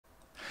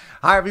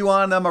Hi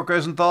everyone, I'm Mark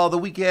Rosenthal. The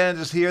weekend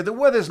is here. The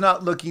weather's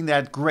not looking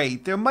that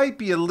great. There might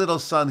be a little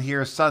sun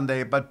here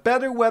Sunday, but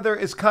better weather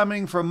is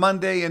coming for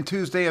Monday and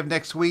Tuesday of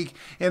next week.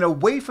 And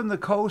away from the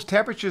coast,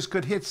 temperatures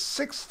could hit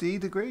 60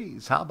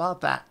 degrees. How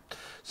about that?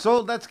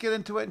 So let's get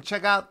into it and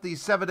check out the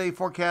 7-day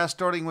forecast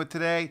starting with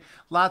today.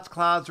 Lots of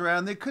clouds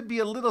around. There could be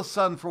a little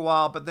sun for a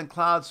while, but then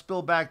clouds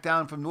spill back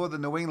down from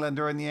northern New England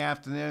during the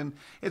afternoon.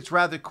 It's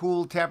rather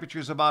cool.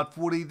 Temperatures about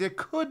 40. There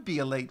could be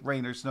a late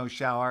rain or snow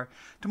shower.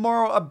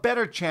 Tomorrow, a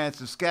better chance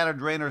of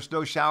scattered rain or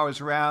snow showers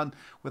around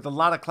with a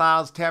lot of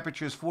clouds.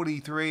 Temperatures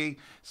 43.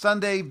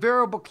 Sunday,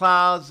 variable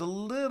clouds, a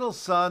little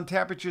sun.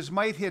 Temperatures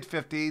might hit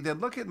 50. Then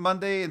look at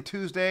Monday and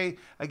Tuesday.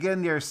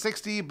 Again, near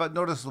 60, but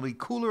noticeably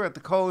cooler at the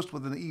coast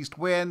with an east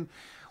wind.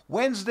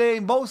 Wednesday,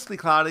 mostly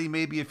cloudy,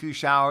 maybe a few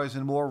showers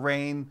and more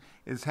rain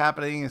is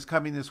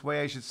coming this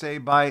way, I should say,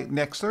 by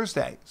next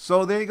Thursday.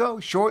 So there you go,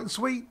 short and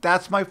sweet.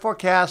 That's my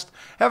forecast.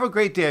 Have a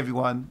great day,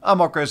 everyone. I'm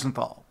Mark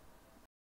Rosenthal.